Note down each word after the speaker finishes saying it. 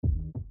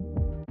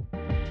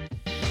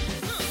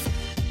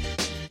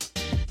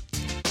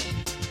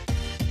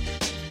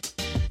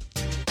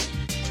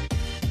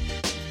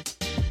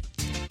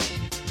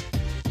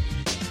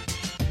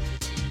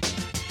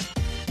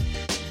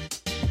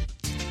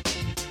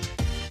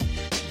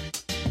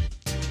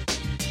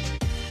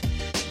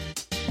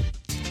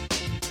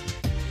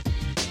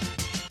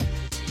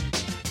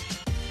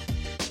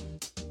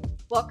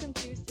Welcome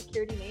to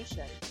Security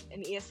Nation,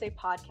 an ESA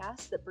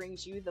podcast that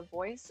brings you the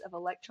voice of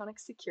electronic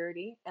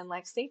security and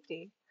life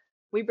safety.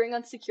 We bring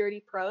on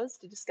security pros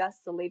to discuss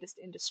the latest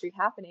industry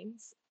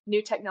happenings,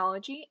 new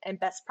technology, and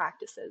best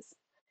practices,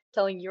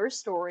 telling your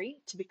story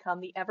to become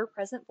the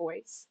ever-present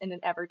voice in an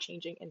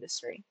ever-changing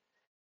industry.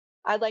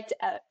 I'd like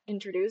to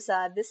introduce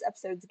this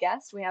episode's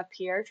guest. We have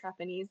Pierre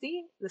Trapanese,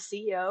 the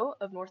CEO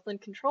of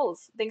Northland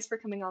Controls. Thanks for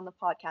coming on the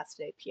podcast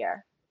today,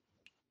 Pierre.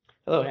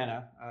 Hello,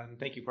 Hannah, and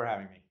thank you for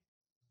having me.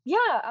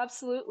 Yeah,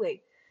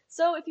 absolutely.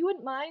 So, if you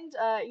wouldn't mind,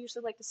 I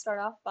usually like to start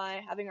off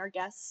by having our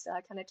guests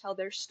kind of tell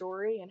their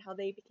story and how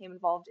they became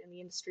involved in the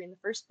industry in the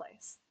first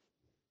place.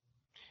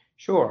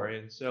 Sure.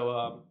 And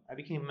so I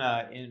became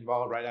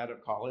involved right out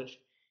of college.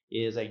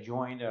 Is I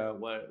joined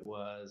what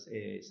was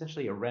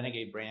essentially a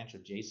renegade branch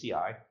of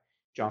JCI,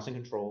 Johnson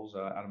Controls,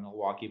 out of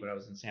Milwaukee, but I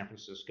was in San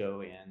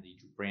Francisco, and the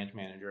branch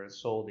manager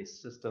sold a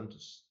system to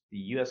the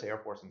U.S. Air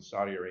Force in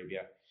Saudi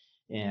Arabia,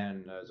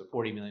 and it was a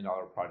 $40 million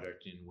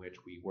project in which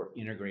we were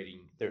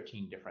integrating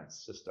 13 different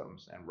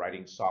systems and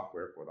writing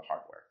software for the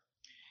hardware.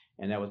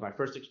 And that was my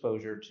first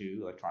exposure to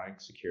electronic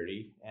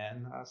security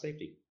and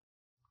safety.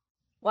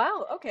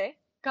 Wow, okay,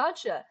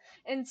 gotcha.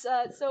 And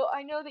so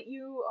I know that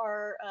you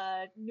are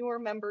newer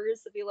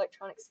members of the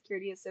Electronic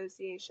Security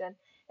Association,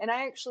 and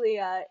I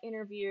actually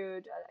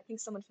interviewed, I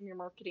think, someone from your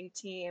marketing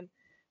team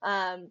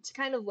to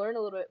kind of learn a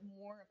little bit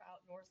more about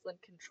Northland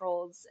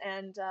Controls.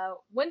 And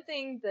one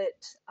thing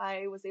that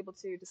I was able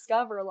to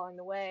discover along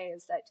the way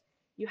is that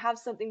you have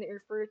something that you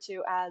refer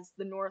to as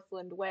the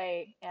Northland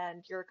Way,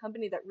 and you're a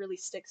company that really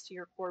sticks to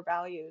your core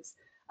values.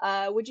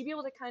 Would you be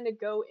able to kind of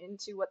go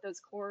into what those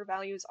core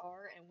values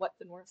are and what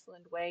the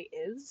Northland Way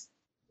is?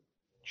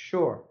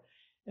 Sure.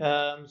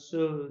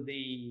 So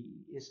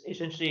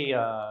essentially,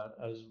 I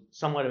was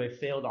somewhat of a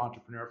failed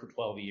entrepreneur for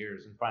 12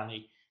 years, and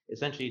finally,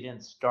 essentially,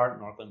 didn't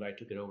start Northland, but I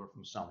took it over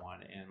from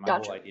someone. And my whole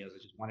Gotcha. idea is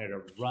I just wanted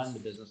to run the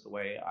business the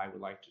way I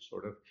would like to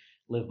sort of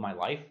live my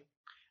life.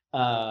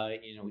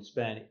 We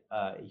spent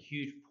a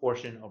huge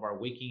portion of our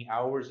waking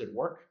hours at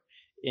work,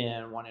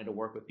 and wanted to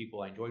work with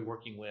people I enjoyed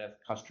working with,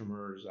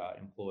 customers,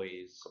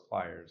 employees,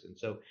 suppliers, and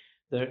so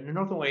the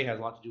Northland Way has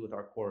a lot to do with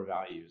our core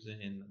values.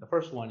 And the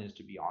first one is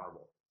to be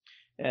honorable,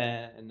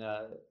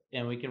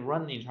 and we can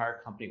run the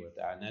entire company with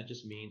that. And that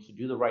just means to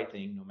do the right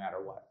thing no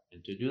matter what,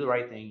 and to do the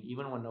right thing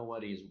even when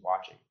nobody is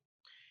watching.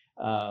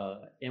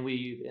 And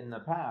we, in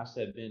the past,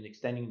 have been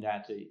extending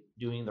that to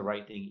doing the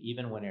right thing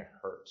even when it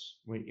hurts,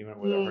 even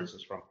when it Mm, hurts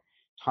us from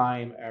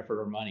time,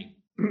 effort, or money,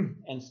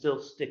 and still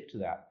stick to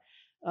that.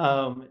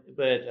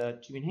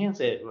 But to enhance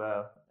it,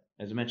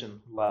 as I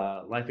mentioned,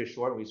 life is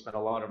short. We spend a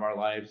lot of our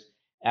lives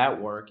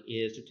at work,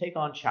 is to take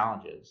on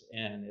challenges,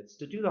 and it's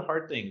to do the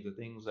hard things, the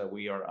things that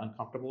we are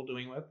uncomfortable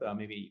doing with,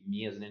 maybe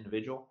me as an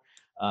individual,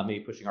 maybe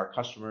pushing our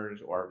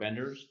customers or our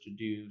vendors to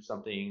do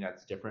something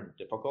that's different,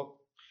 difficult.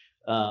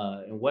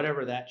 And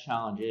whatever that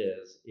challenge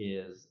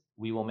is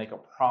we will make a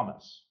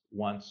promise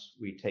once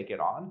we take it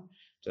on.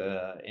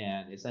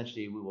 And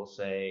essentially, we will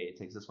say it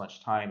takes this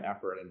much time,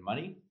 effort, and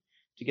money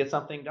to get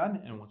something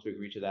done. And once we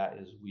agree to that,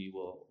 is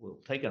we'll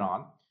take it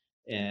on,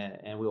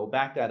 and we will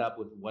back that up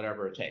with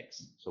whatever it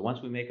takes. So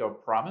once we make a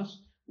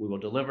promise, we will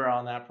deliver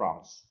on that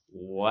promise,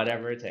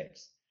 whatever it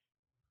takes,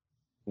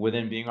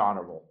 within being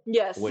honorable,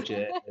 yes. which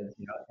is,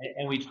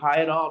 and we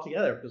tie it all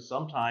together, because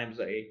sometimes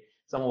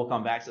someone will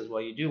come back and says,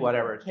 well, you do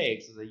whatever it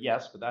takes. I say,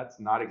 yes, but that's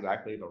not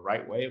exactly the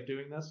right way of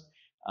doing this.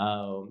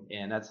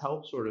 And that's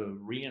helped sort of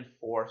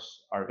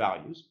reinforce our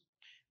values,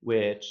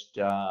 which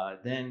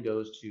then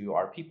goes to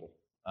our people.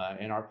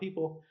 And our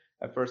people,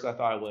 at first I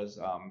thought it was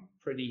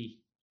pretty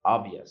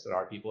obvious that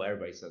our people,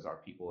 everybody says our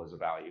people is a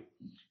value,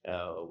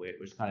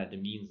 which kind of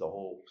demeans the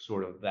whole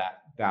sort of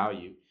that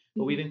value.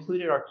 But we've Mhm.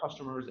 included our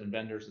customers and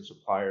vendors and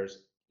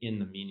suppliers in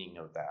the meaning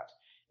of that.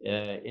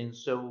 And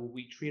so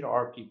we treat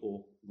our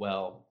people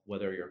well,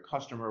 whether you're a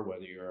customer,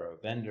 whether you're a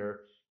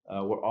vendor,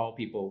 we're all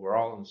people, we're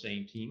all on the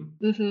same team.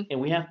 Mhm.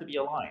 And we have to be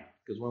aligned,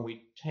 because when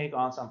we take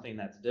on something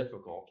that's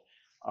difficult,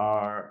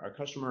 our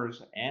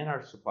customers and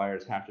our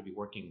suppliers have to be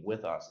working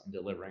with us in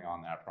delivering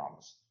on that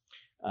promise.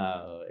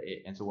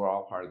 And so we're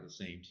all part of the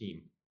same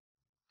team.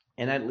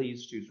 And that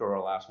leads to sort of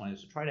our last one,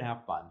 is to try to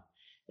have fun.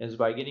 Is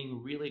by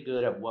getting really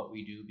good at what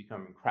we do,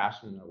 becoming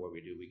craftsmen at what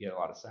we do, we get a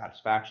lot of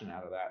satisfaction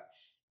out of that.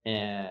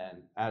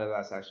 And out of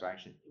that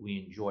satisfaction,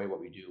 we enjoy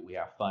what we do. We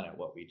have fun at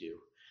what we do.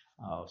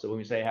 So when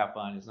we say have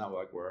fun, it's not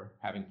like we're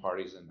having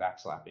parties and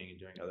backslapping and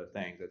doing other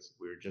things. It's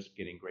we're just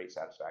getting great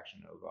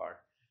satisfaction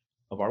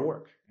of our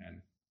work,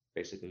 and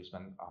basically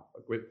spend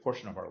a great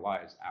portion of our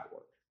lives at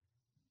work.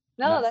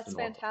 And No, that's the that's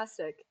North.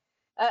 fantastic.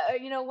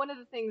 One of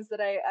the things that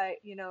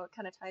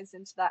kind of ties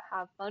into that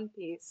have fun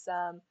piece.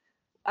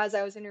 As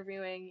I was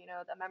interviewing,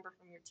 the member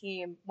from your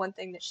team, one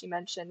thing that she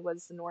mentioned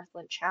was the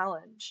Northland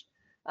Challenge.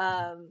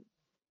 Um,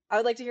 I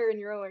would like to hear in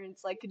your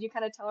words, like, could you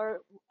kind of tell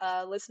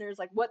our listeners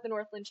like what the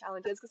Northland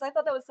Challenge is? Because I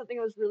thought that was something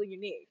that was really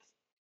unique.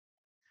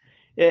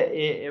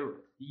 It,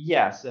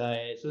 Yes, so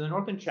the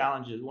Northern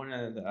Challenge is one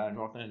of the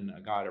Northern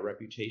got a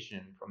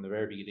reputation from the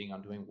very beginning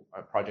on doing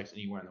projects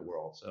anywhere in the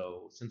world.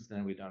 So since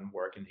then, we've done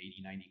work in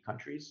 80, 90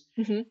 countries,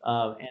 Hmm. and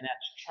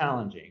that's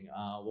challenging.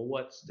 Well,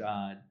 what's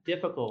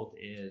difficult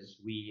is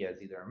we,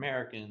 as either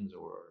Americans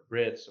or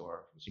Brits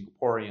or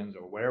Singaporeans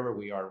or wherever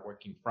we are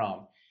working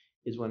from,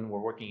 is when we're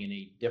working in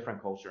a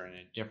different culture in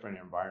a different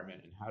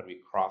environment, and how do we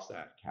cross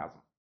that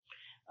chasm?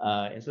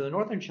 And so the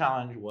Northern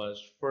Challenge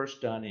was first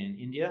done in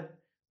India,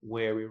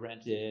 where we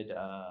rented,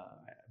 I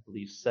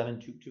believe,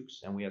 7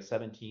 tuk-tuks, and we had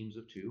 7 teams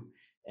of two.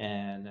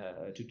 And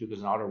a tuk-tuk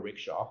is an auto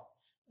rickshaw,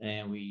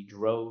 and we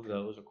drove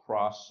those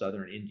across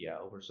southern India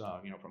over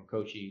some, from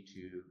Kochi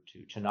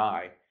to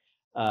Chennai,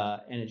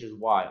 and it's just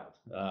wild.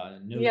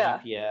 No Yeah.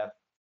 GPS.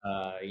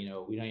 We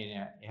don't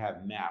even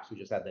have maps. We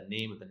just had the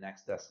name of the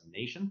next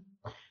destination.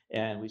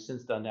 And we've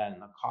since done that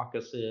in the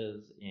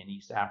Caucasus, in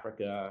East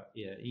Africa,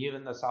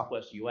 even the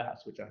Southwest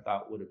US, which I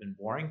thought would have been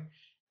boring.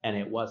 And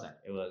it wasn't.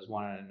 It was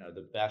one of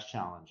the best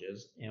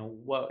challenges. And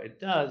what it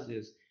does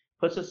is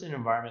puts us in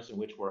environments in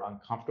which we're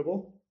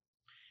uncomfortable.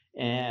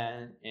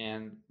 And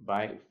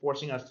by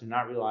forcing us to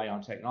not rely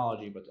on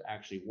technology, but to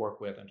actually work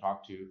with and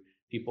talk to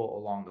people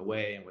along the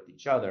way and with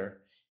each other,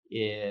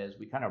 is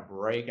we kind of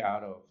break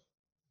out of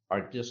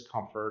our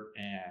discomfort.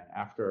 And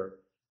after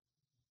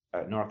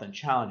Northland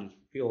challenges,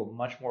 feel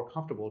much more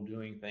comfortable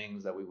doing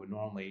things that we would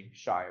normally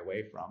shy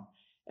away from.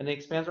 And it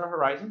expands our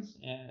horizons,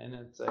 and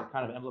it's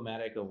kind of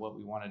emblematic of what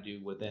we want to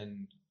do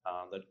within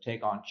the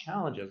take on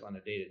challenges on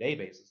a day-to-day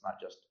basis, not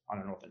just on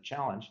a Northland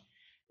challenge.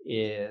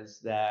 Is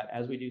that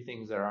as we do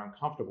things that are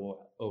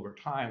uncomfortable over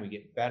time, we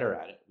get better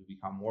at it, we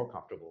become more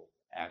comfortable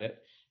at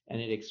it, and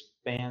it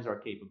expands our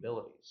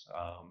capabilities.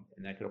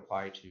 And that could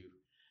apply to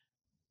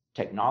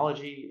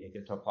technology. It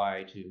could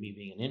apply to me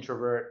being an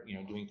introvert,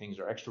 doing things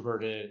that are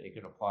extroverted. It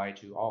could apply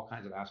to all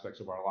kinds of aspects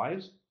of our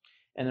lives.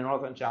 And the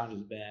Northland Challenge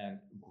has been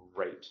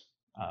great.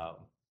 Um,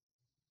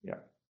 yeah.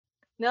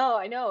 No,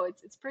 I know.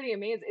 It's pretty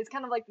amazing. It's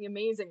kind of like the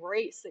amazing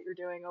race that you're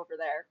doing over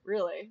there,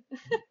 really.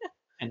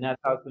 And that's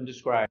how it's been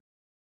described,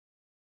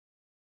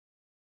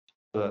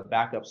 the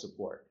backup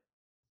support.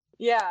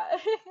 Yeah.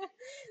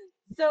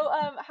 So,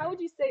 how would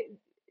you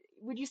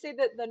say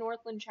that the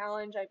Northland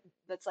Challenge,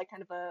 that's like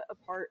kind of a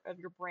part of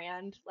your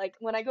brand? Like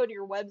when I go to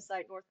your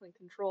website, Northland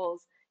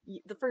Controls,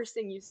 the first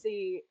thing you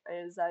see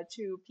is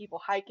two people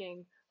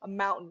hiking a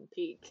mountain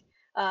peak,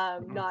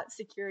 not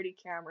security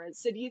cameras.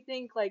 So do you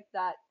think like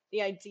that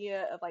the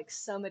idea of like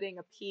summiting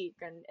a peak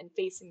and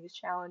facing these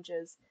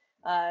challenges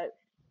uh,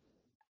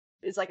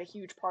 is like a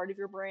huge part of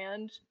your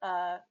brand?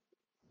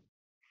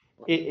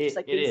 It, Just it,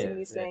 like it facing is.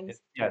 these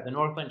things? Yeah, the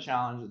Northland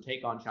Challenge, the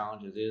take on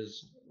challenges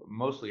is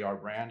mostly our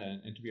brand.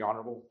 And to be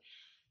honorable,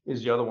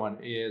 is the other one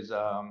is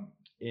and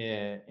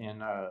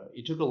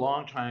it took a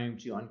long time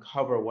to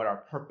uncover what our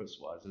purpose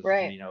was.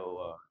 Right.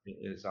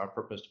 Is our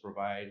purpose to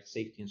provide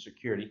safety and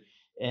security.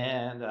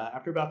 And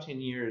after about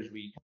 10 years,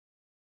 we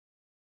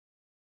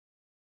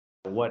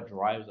what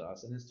drives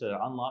us, and it's to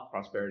unlock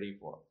prosperity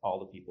for all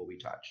the people we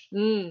touch.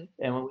 Mm,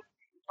 And when we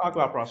talk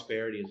about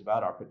prosperity, it's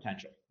about our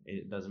potential.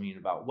 It doesn't mean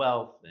about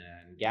wealth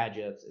and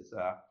gadgets. It's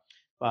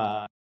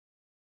going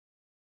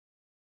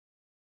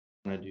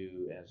to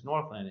do as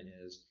Northland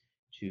is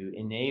to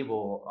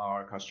enable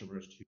our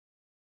customers to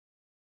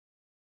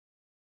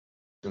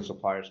and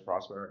suppliers to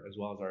prosper, as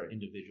well as our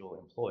individual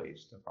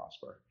employees to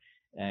prosper.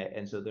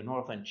 And so the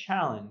Northland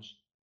Challenge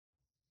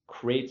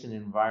creates an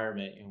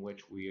environment in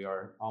which we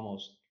are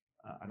almost,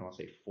 I don't want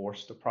to say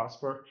forced to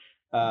prosper,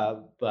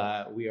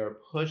 but we are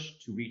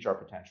pushed to reach our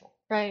potential.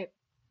 right.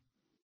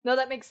 No,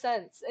 that makes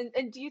sense.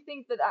 And do you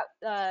think that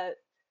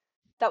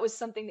that was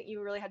something that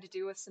you really had to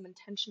do with some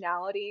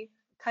intentionality,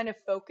 kind of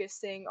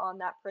focusing on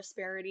that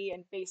prosperity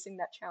and facing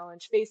that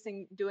challenge,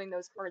 facing doing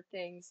those hard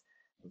things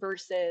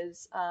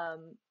versus,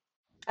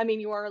 I mean,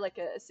 you are like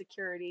a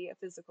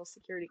physical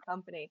security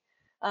company.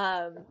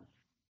 Um,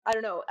 I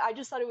don't know. I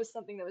just thought it was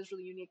something that was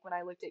really unique when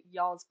I looked at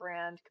y'all's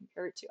brand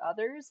compared to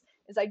others,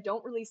 is I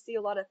don't really see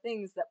a lot of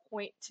things that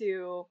point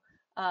to,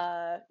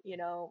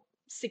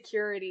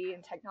 security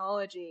and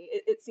technology.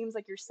 It seems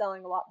like you're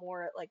selling a lot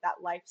more like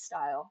that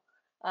lifestyle.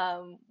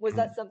 Was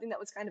that something that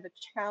was kind of a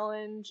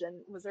challenge,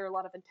 and was there a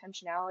lot of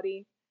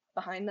intentionality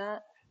behind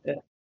that?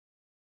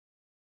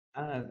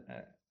 Uh,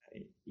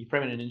 you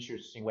frame it in an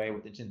interesting way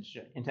with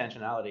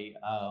intentionality.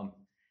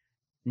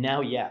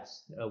 Now,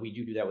 yes, we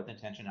do that with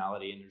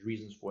intentionality, and there's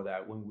reasons for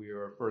that. When we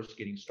were first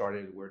getting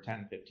started, we were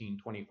 10, 15,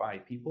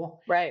 25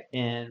 people, Right.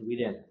 and we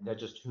didn't.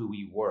 That's just who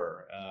we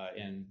were.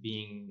 And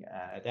being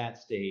at that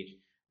stage,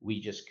 we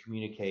just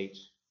communicate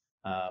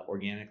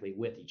organically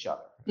with each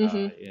other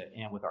Mm-hmm.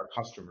 and with our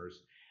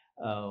customers.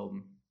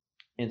 Um,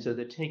 and so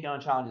the take on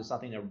challenge is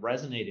something that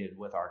resonated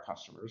with our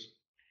customers.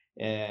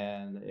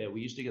 And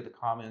we used to get the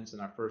comments in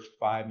our first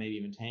 5, maybe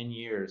even 10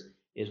 years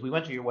is we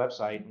went to your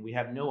website and we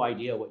have no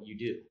idea what you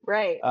do.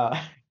 Right. Uh,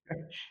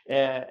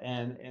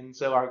 and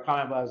so our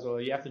comment was,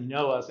 well, you have to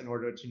know us in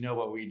order to know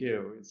what we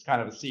do. It's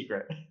kind of a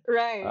secret,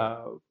 Right.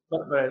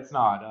 but it's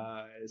not.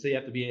 So you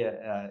have to be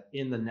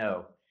in the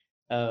know.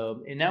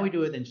 And now we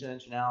do it with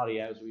intentionality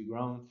as we've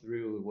grown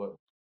through what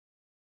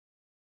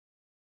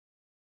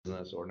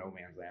business or no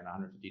man's land,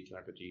 150,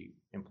 250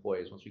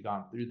 employees. Once we've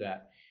gone through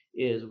that,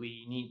 is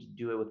we need to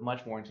do it with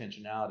much more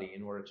intentionality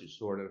in order to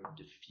sort of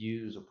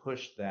diffuse or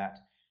push that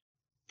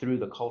through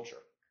the culture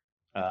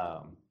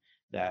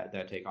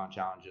that take on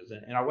challenges.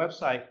 And our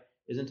website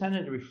is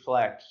intended to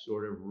reflect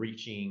sort of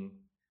reaching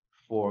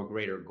for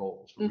greater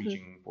goals, for Hmm.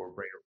 reaching for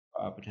greater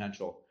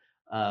potential.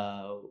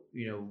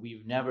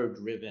 We've never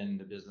driven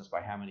the business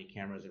by how many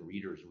cameras and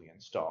readers we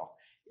install.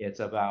 It's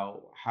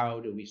about how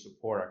do we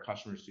support our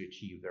customers to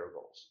achieve their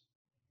goals.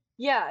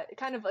 Yeah,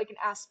 kind of like an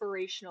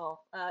aspirational,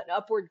 an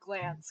upward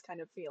glance kind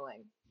of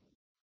feeling.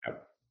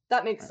 Yep.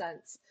 That makes Right.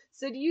 sense.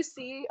 So do you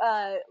see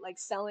like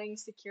selling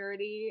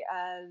security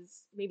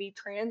as maybe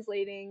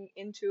translating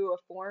into a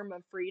form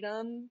of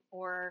freedom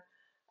or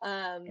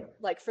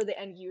like for the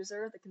end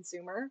user, the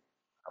consumer?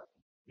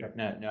 Yep.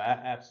 No, no,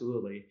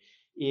 absolutely.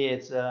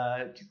 It's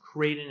to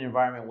create an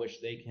environment in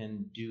which they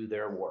can do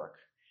their work.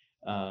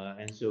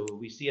 And so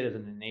we see it as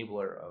an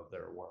enabler of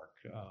their work.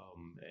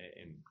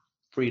 And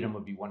freedom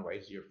would be one way.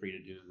 So you're free to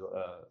do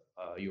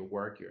your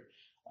work.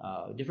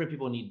 Different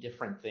people need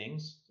different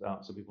things.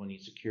 Some people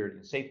need security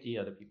and safety.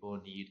 Other people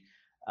need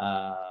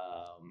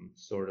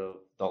sort of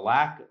the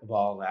lack of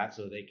all that,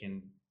 so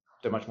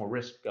they're much more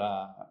risk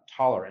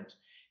tolerant.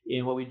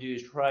 And what we do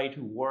is try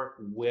to work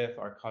with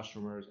our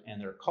customers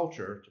and their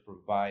culture to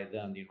provide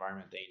them the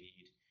environment they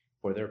need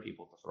for their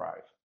people to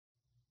thrive.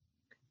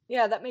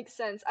 Yeah, that makes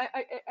sense.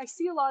 I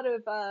see a lot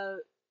of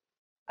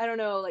I don't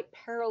know, like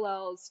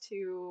parallels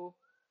to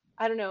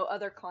I don't know,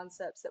 other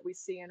concepts that we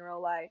see in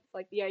real life,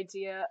 like the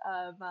idea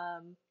of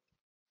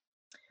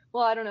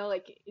well, I don't know,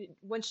 like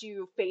once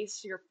you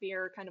face your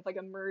fear, kind of like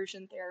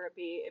immersion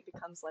therapy, it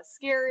becomes less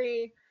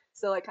scary.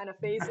 So like kind of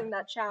facing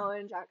that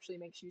challenge actually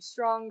makes you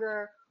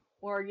stronger.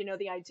 Or,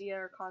 the idea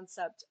or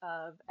concept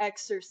of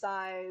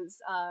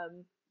exercise,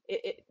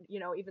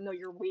 even though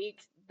you're weak,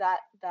 that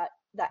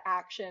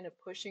action of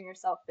pushing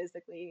yourself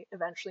physically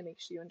eventually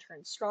makes you in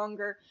turn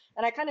stronger.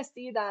 And I kind of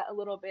see that a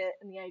little bit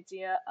in the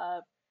idea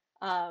of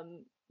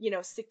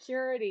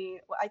security.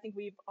 I think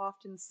we've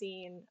often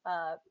seen,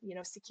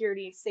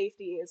 security,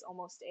 safety is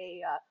almost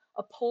a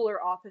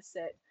polar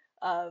opposite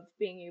of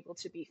being able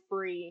to be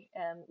free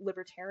and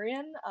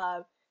libertarian.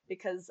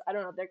 Because I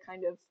don't know, they're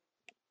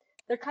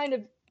kind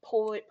of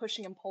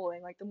pushing and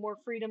pulling. Like the more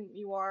freedom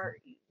you are,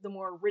 the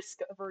more risk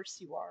averse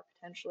you are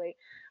potentially.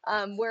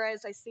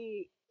 Whereas I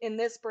see in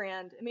this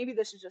brand, maybe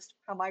this is just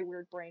how my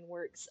weird brain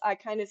works. I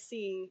kind of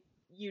see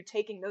you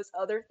taking those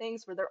other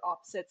things where they're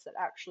opposites that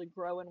actually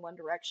grow in one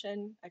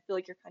direction. I feel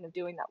like you're kind of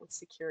doing that with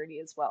security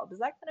as well. Does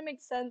that kind of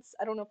make sense?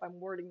 I don't know if I'm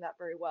wording that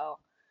very well.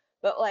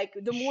 But like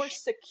the more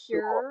Sure.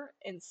 secure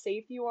and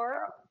safe you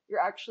are, you're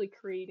actually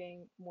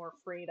creating more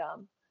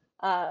freedom.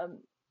 Um,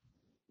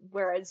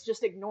 Whereas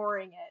just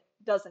ignoring it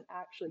doesn't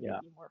actually give Yeah.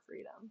 you more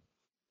freedom.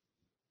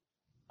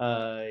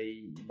 Uh,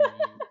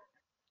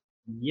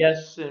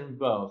 yes, and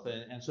both.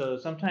 And so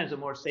sometimes the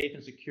more safe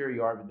and secure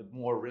you are, the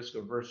more risk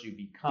averse you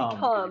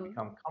become because you Become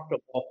become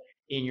comfortable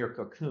in your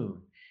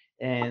cocoon.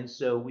 And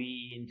so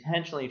we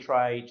intentionally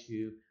try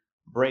to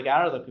break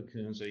out of the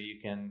cocoon so you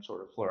can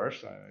sort of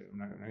flourish. I'm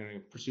not going to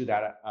pursue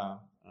that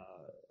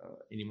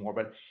anymore.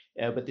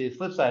 But the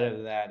flip side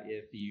of that,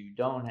 if you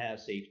don't have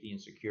safety and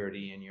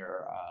security and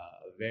you're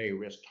very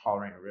risk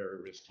tolerant or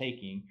very risk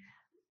taking,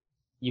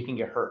 you can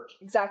get hurt,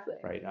 exactly.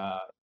 right?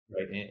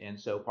 Right. And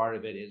so part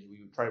of it is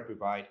we try to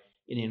provide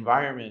an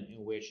environment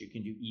in which you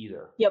can do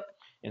either. Yep.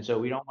 And so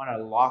we don't want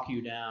to lock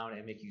you down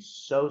and make you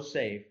so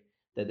safe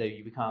that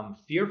you become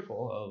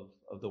fearful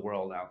of the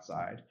world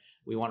outside.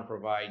 We want to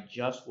provide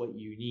just what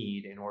you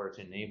need in order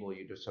to enable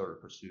you to sort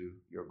of pursue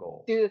your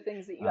goals. Do the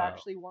things that you Uh,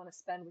 actually want to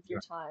spend with your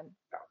yeah, time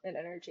and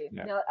energy.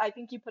 yeah, I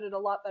think you put it a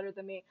lot better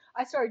than me.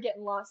 I started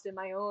getting lost in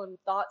my own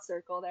thought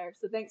circle there.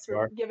 So thanks for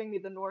yeah. giving me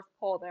the North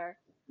Pole there.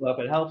 Well, if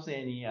it helps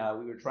any,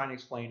 we were trying to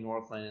explain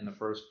Northland in the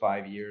first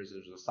 5 years.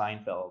 There's a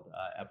Seinfeld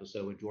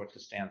episode with George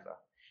Costanza,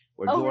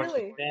 where Oh, George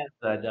really?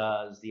 Costanza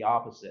does the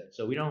opposite.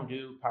 So we don't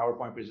do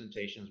PowerPoint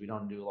presentations, we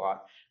don't do a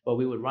lot, but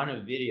we would run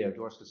a video of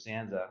George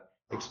Costanza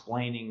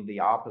explaining the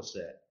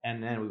opposite,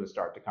 and then we would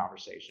start the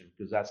conversation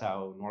because that's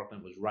how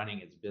Northland was running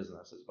its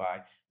business, is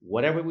by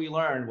whatever we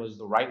learned was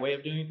the right way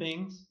of doing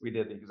things, we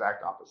did the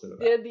exact opposite of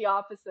that. Did the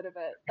opposite of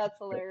it. That's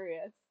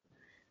hilarious.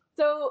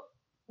 So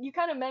you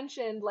kind of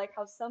mentioned like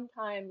how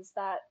sometimes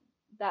that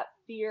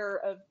fear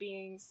of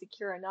being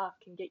secure enough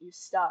can get you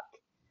stuck.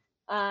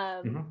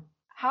 Um, Mhm.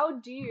 how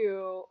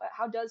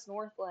does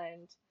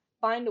Northland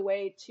find a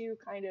way to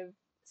kind of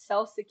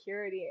sell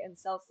security and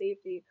sell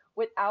safety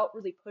without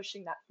really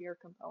pushing that fear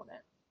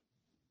component?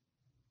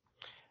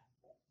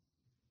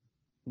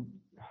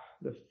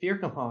 The fear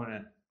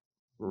component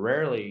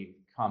rarely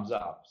comes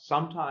up.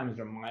 Sometimes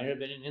there might have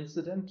been an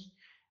incident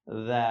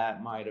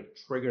that might have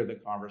triggered the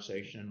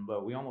conversation,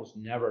 but we almost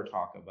never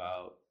talk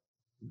about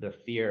the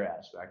fear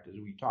aspect as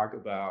we talk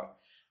about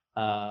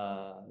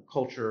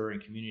culture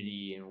and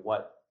community and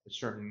what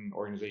certain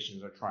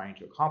organizations are trying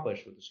to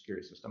accomplish with the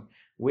security system,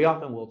 we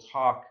often will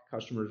talk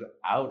customers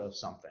out of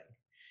something.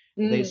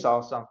 They Mm,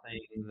 saw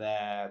something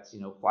that's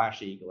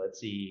flashy,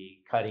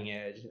 glitzy, cutting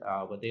edge,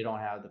 but they don't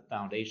have the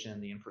foundation,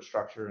 the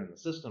infrastructure, and the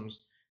systems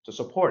to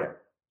support it.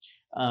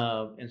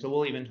 And so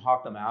we'll even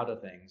talk them out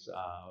of things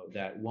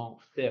that won't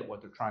fit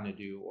what they're trying to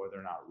do or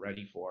they're not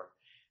ready for.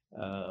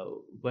 Uh,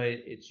 but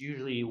it's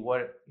usually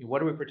what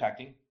are we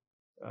protecting?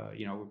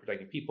 We're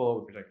protecting people,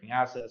 we're protecting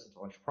assets,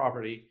 intellectual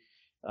property,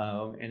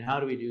 and how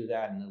do we do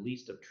that in the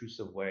least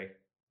obtrusive way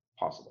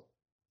possible?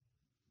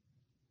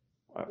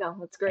 Uh, no,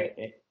 that's great.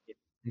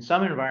 in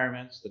some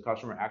environments, the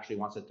customer actually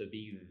wants it to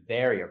be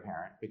very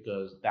apparent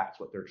because that's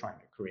what they're trying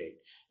to create.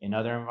 In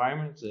other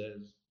environments,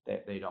 is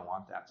that they don't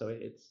want that. So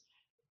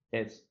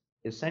it's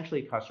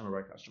essentially customer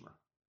by customer.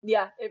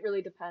 Yeah, it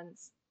really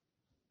depends.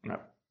 No.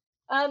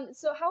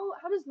 So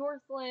how does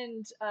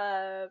Northland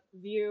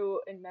view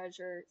and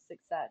measure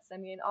success? I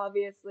mean,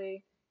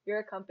 obviously you're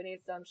a company,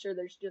 so I'm sure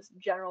there's just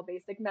general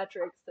basic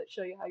metrics that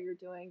show you how you're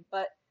doing.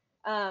 But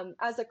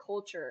as a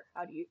culture,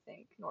 how do you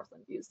think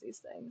Northland views these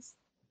things?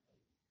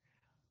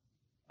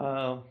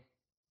 Uh,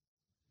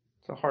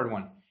 it's a hard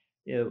one.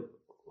 You know,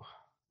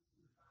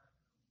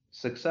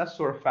 success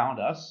sort of found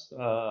us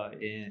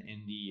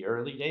in the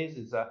early days.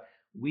 Is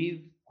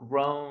we've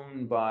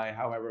grown by,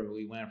 however,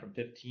 we went from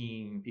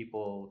 15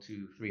 people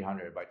to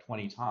 300 by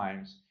 20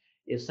 times,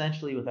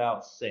 essentially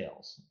without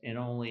sales. And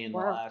only in the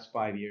Wow. last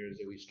 5 years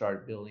that we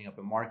started building up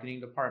a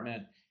marketing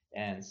department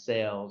and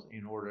sales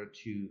in order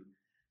to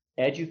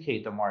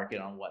educate the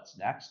market on what's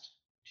next,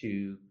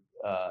 to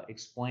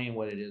explain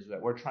what it is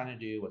that we're trying to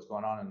do, what's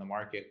going on in the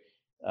market,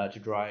 to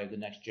drive the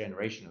next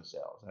generation of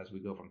sales as we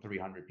go from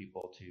 300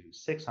 people to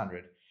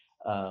 600.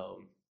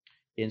 Um,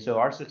 and so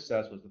our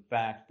success was the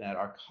fact that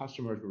our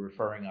customers were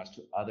referring us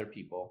to other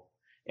people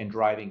and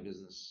driving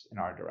business in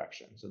our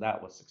direction. So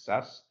that was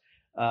success.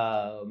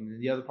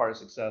 The other part of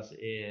success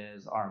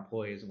is our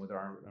employees and whether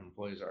our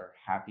employees are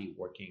happy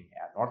working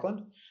at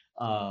Northland.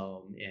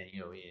 And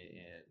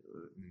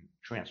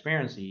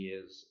transparency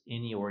is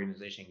any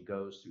organization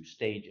goes through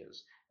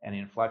stages and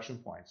inflection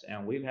points,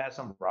 and we've had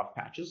some rough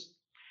patches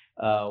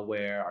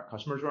where our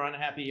customers were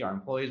unhappy, our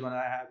employees were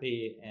not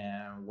happy,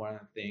 and one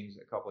of the things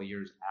a couple of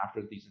years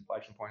after these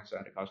inflection points, I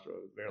had a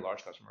very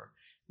large customer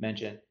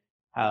mentioned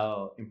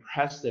how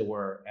impressed they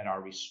were at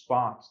our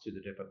response to the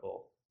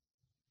difficult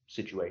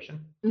situation.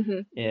 Hmm.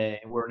 And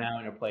we're now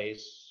in a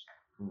place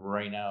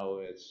right now.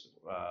 It's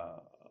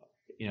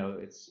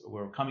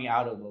we're coming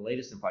out of the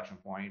latest inflection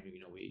point.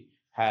 We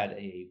had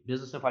a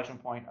business inflection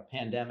point, a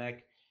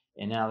pandemic,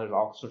 and now there's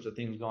all sorts of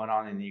things going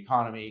on in the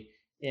economy,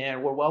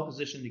 and we're well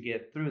positioned to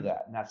get through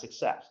that. And that's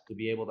success. To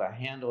be able to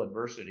handle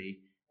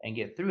adversity and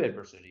get through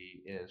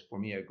adversity is, for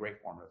me, a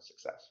great form of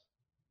success.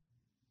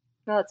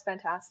 No, that's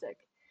fantastic.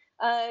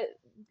 Uh,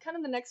 Kind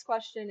of the next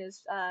question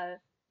is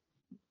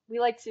we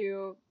like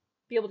to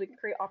be able to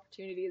create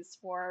opportunities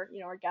for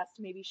our guests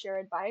to maybe share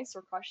advice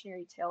or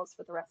cautionary tales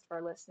for the rest of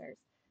our listeners.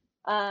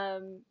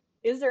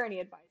 Is there any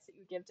advice that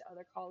you give to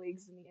other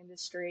colleagues in the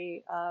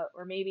industry,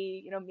 or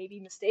maybe maybe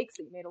mistakes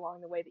that you made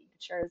along the way that you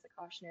could share as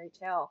a cautionary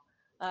tale?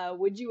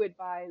 Would you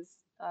advise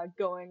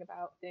going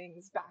about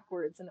things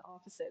backwards and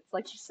opposites,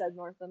 like you said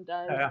Northam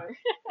does, Yeah, or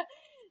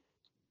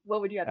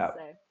what would you have to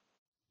yeah. say?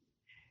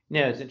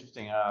 Yeah, it's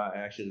interesting.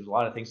 Actually, there's a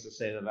lot of things to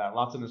say to that.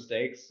 Lots of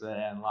mistakes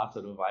and lots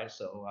of advice.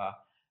 So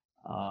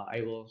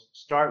I will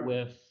start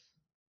with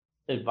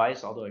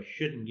advice, although I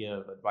shouldn't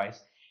give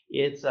advice.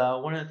 It's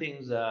one of the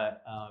things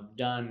that I've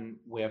done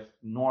with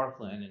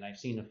Northland, and I've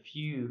seen a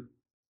few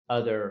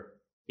other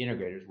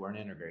integrators. We're an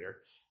integrator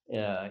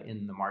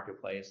in the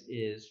marketplace.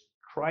 Is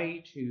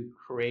try to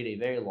create a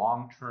very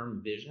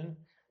long-term vision,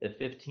 a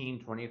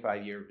 15,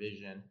 25-year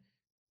vision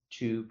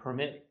to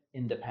permit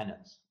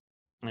independence.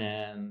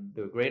 And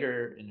the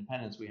greater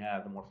independence we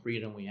have, the more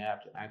freedom we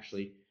have to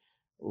actually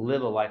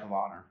live a life of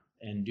honor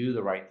and do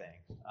the right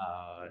thing,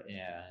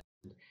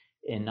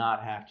 and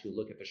not have to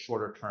look at the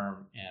shorter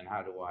term and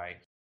how do I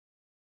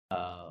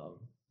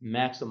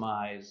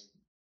maximize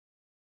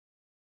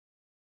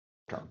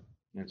term.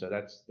 And so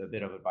that's the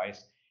bit of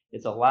advice.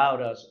 It's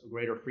allowed us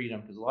greater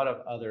freedom because a lot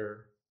of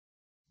other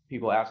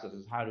people ask us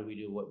is how do we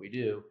do what we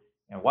do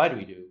and why do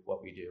we do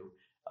what we do?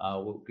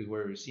 Because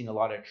we're seeing a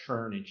lot of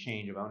churn and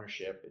change of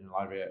ownership, and a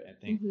lot of it, I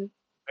think, Hmm.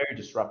 very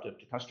disruptive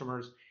to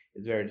customers.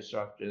 It's very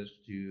disruptive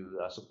to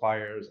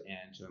suppliers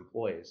and to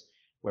employees,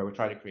 where we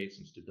try to create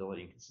some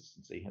stability and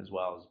consistency as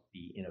well as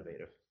be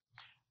innovative.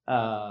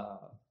 Uh,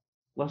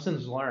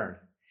 Lessons learned.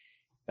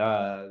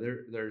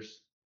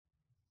 There's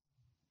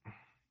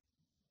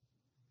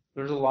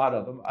a lot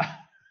of them.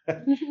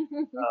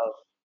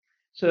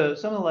 So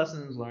some of the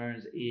lessons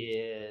learned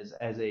is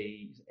as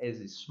a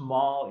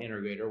small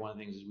integrator, one of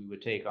the things is we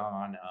would take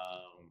on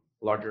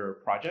larger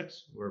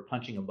projects. We're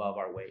punching above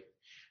our weight.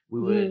 We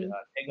would Mm.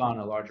 take on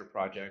a larger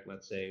project.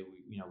 Let's say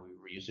we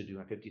were used to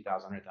doing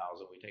 50,000,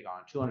 100,000. We take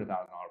on a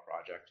 $200,000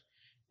 project,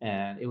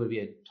 and it would be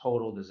a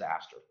total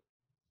disaster.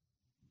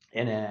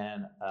 And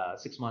then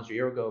 6 months or a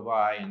year would go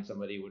by, and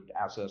somebody would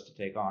ask us to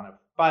take on a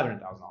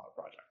 $500,000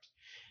 project.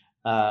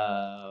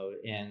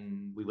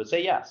 And we would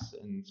say yes.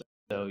 And so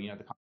the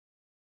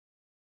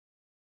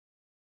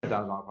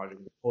 $100,000 project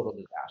was a total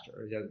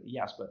disaster.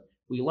 Yes, but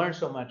we learned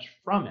so much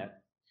from it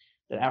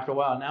that after a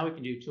while, now we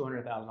can do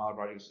 $200,000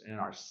 projects in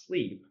our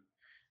sleep,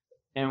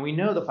 and we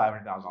know the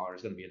 $500,000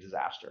 is going to be a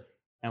disaster.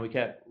 And we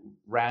kept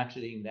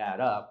ratcheting that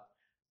up,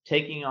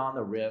 taking on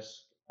the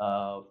risk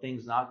of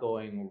things not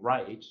going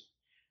right.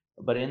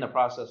 But in the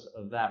process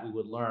of that, we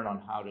would learn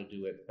on how to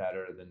do it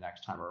better the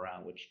next time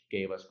around, which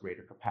gave us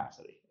greater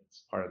capacity.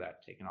 It's part of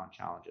that, taking on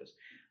challenges.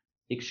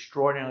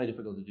 Extraordinarily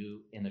difficult to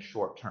do in the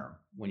short term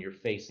when you're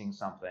facing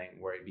something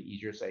where it'd be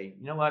easier to say,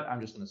 you know what,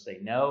 I'm just going to say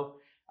no.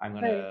 Right. I'm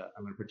going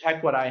to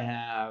protect what I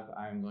have.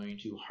 I'm going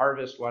to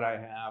harvest what I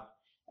have,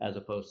 as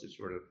opposed to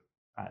sort of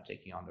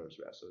taking on those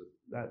risks. So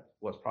that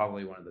was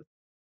probably one of the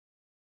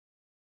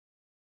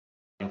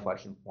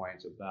inflection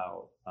points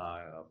about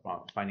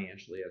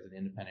financially as an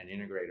independent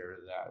integrator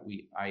that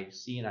I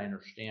see and I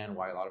understand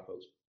why a lot of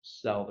folks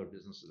sell their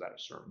businesses at a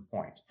certain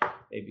point.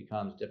 It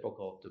becomes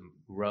difficult to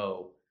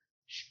grow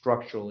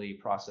structurally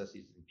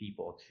processes and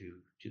people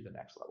to the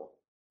next level.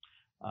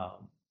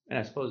 And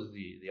I suppose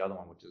the other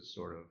one, which is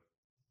sort of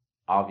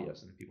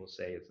obvious, and people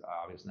say it's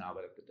obvious now,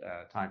 but at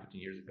the time 15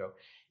 years ago,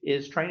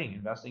 is training.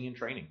 Investing in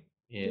training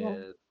Yeah.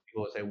 is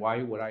people say,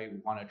 why would I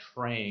want to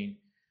train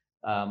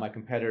my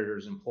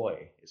competitor's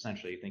employee?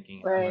 Essentially thinking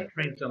I'm going Right. to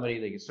train somebody,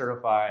 they get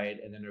certified,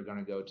 and then they're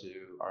going to go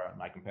to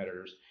my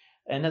competitors.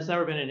 And that's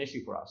never been an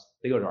issue for us.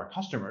 They go to our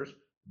customers,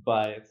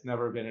 but it's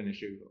never been an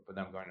issue for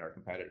them going to our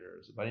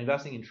competitors. But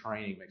investing in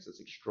training makes us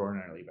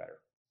extraordinarily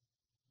better.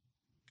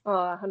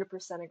 Oh,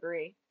 100%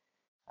 agree.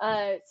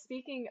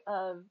 Speaking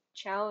of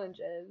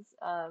challenges,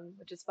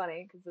 which is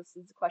funny because this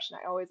is a question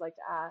I always like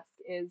to ask,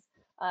 is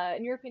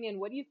in your opinion,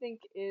 what do you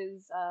think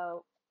is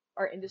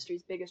our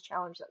industry's biggest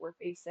challenge that we're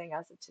facing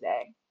as of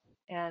today?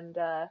 And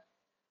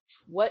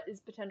what is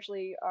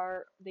potentially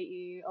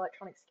the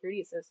Electronic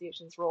Security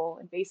Association's role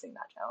in facing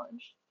that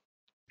challenge?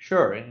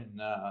 Sure, and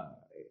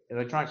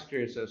Electronic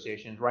Security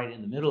Association is right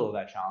in the middle of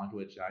that challenge,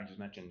 which I just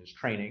mentioned is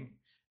training,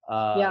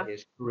 Yeah,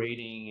 is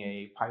creating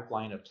a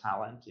pipeline of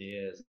talent,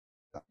 is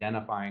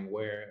identifying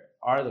where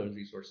are those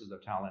resources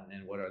of talent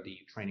and what are the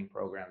training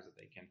programs that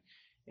they can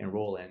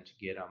enroll in to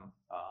get them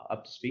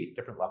up to speed,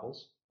 different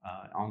levels,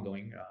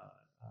 ongoing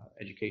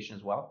education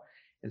as well.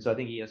 And so I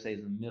think ESA is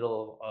in the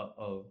middle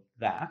of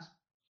that.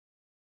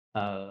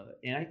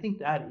 And I think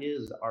that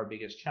is our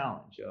biggest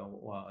challenge.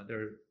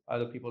 There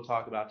other people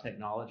talk about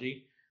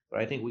technology, but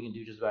I think we can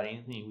do just about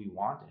anything we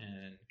want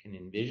and can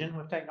envision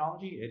with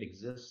technology. It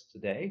exists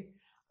today.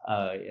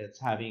 It's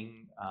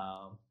having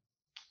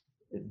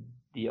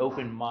the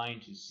open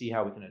mind to see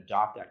how we can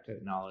adopt that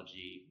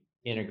technology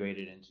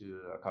integrated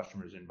into a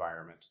customer's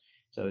environment.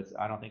 So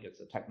I don't think it's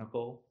a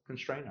technical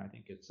constraint. I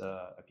think it's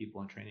a people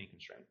and training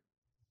constraint.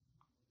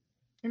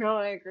 no,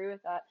 I agree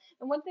with that.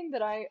 And one thing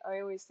that I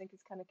always think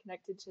is kind of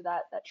connected to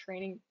that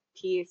training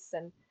piece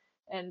and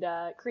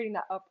creating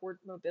that upward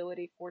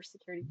mobility for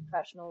security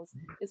professionals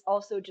is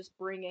also just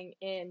bringing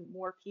in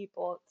more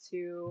people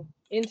to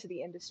into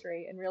the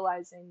industry and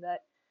realizing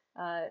that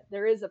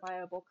there is a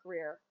viable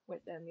career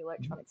within the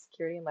electronic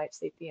security and life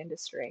safety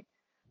industry.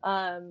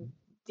 Um,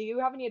 do you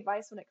have any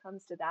advice when it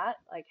comes to that?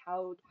 Like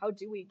how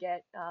do we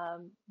get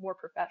more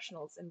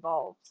professionals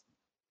involved?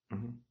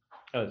 Mm-hmm.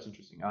 Oh, that's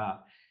interesting.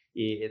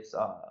 It's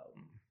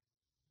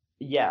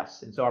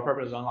Yes, and so our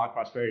purpose is unlock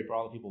prosperity for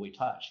all the people we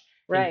touch.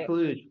 Right.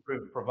 Includes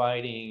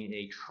providing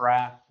a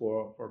track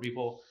for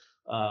people.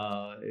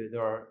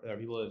 There are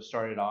people who have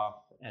started off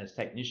as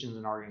technicians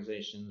in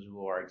organizations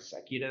who are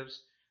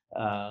executives.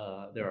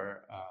 There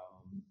are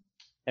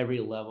Every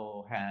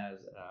level has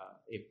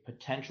a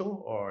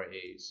potential or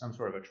a some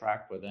sort of a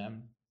track for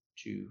them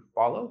to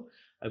follow.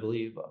 I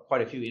believe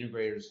quite a few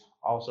integrators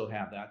also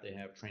have that. They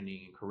have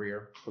training and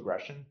career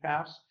progression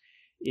paths.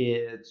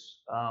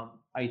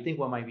 I think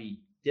what might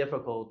be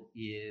difficult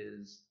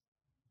is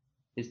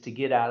to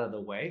get out of the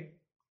way.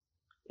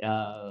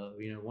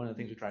 One of the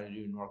things we try to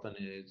do in Northland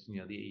is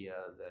the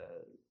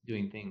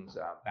doing things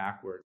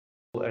backwards.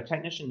 A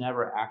technician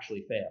never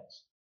actually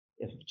fails.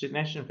 If a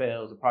technician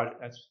fails,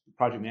 that's the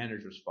project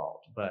manager's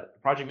fault. But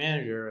the project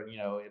manager,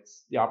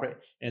 it's the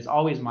operator, and it's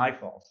always my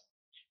fault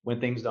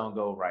when things don't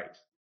go right,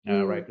 right?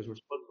 Mm. Because we're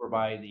supposed to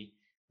provide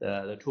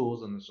the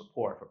tools and the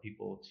support for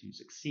people to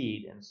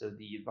succeed. And so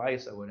the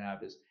advice I would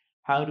have is,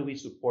 how do we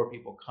support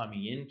people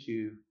coming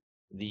into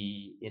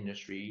the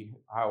industry?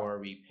 How are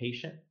we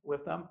patient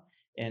with them?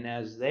 And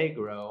as they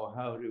grow,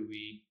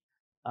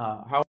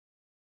 how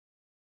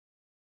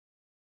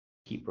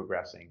keep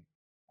progressing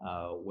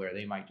where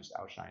they might just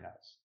outshine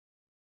us?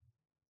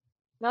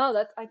 No,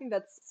 that's I think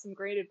that's some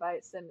great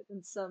advice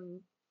and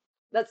some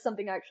that's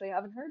something I actually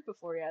haven't heard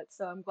before yet.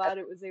 So I'm glad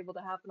it was able to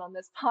happen on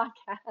this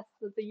podcast.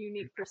 That's a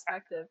unique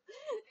perspective.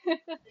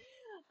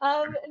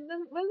 And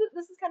then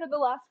this is kind of the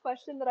last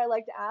question that I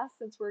like to ask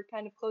since we're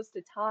kind of close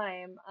to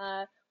time.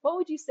 What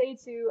would you say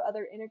to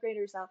other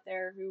integrators out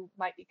there who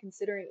might be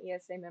considering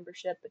ESA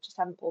membership but just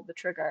haven't pulled the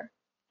trigger?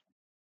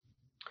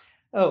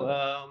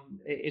 Oh,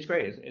 it's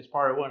great. It's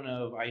part of one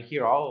of I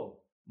hear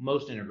all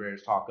most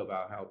integrators talk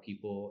about how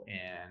people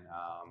and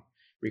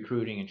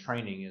recruiting and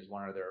training is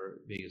one of their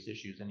biggest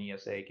issues, and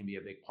ESA can be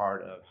a big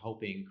part of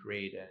helping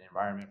create an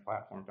environment,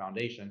 platform,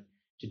 foundation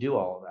to do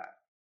all of that.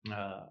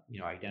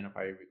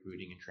 Identify,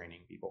 recruiting, and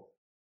training people.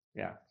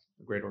 Yeah,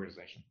 a great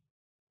organization.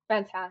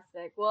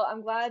 Fantastic. Well,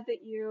 I'm glad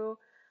that you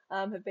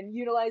have been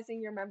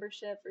utilizing your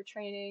membership for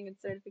training and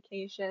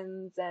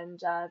certifications, and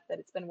that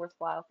it's been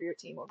worthwhile for your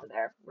team over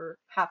there. We're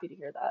happy to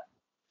hear that.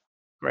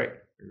 Great,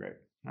 great.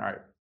 All right.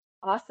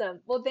 Awesome.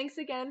 Well, thanks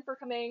again for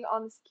coming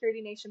on the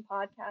Security Nation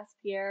podcast,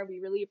 Pierre. We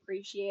really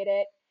appreciate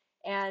it.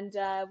 And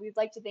we'd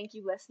like to thank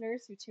you,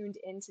 listeners, who tuned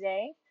in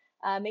today.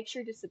 Make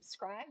sure to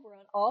subscribe. We're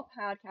on all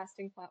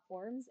podcasting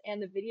platforms,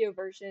 and the video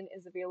version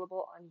is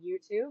available on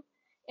YouTube.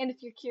 And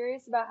if you're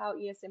curious about how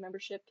ESA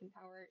membership can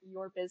power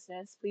your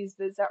business, please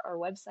visit our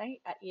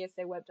website at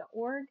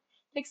esaweb.org.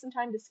 Take some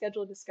time to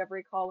schedule a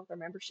discovery call with our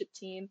membership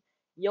team.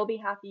 You'll be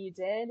happy you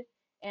did.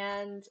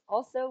 And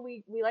also,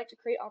 we like to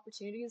create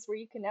opportunities where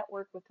you can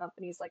network with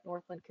companies like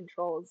Northland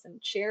Controls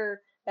and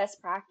share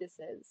best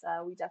practices.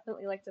 We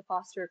definitely like to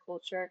foster a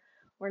culture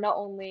where not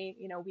only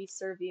we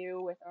serve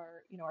you with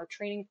our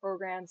training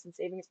programs and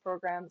savings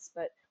programs,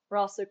 but we're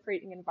also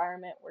creating an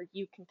environment where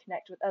you can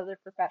connect with other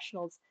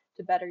professionals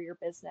to better your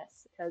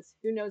business. Because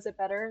who knows it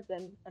better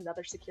than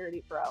another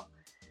security pro?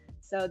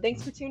 So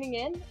thanks for tuning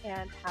in,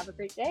 and have a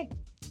great day.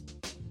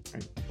 All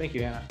right. Thank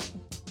you, Anna.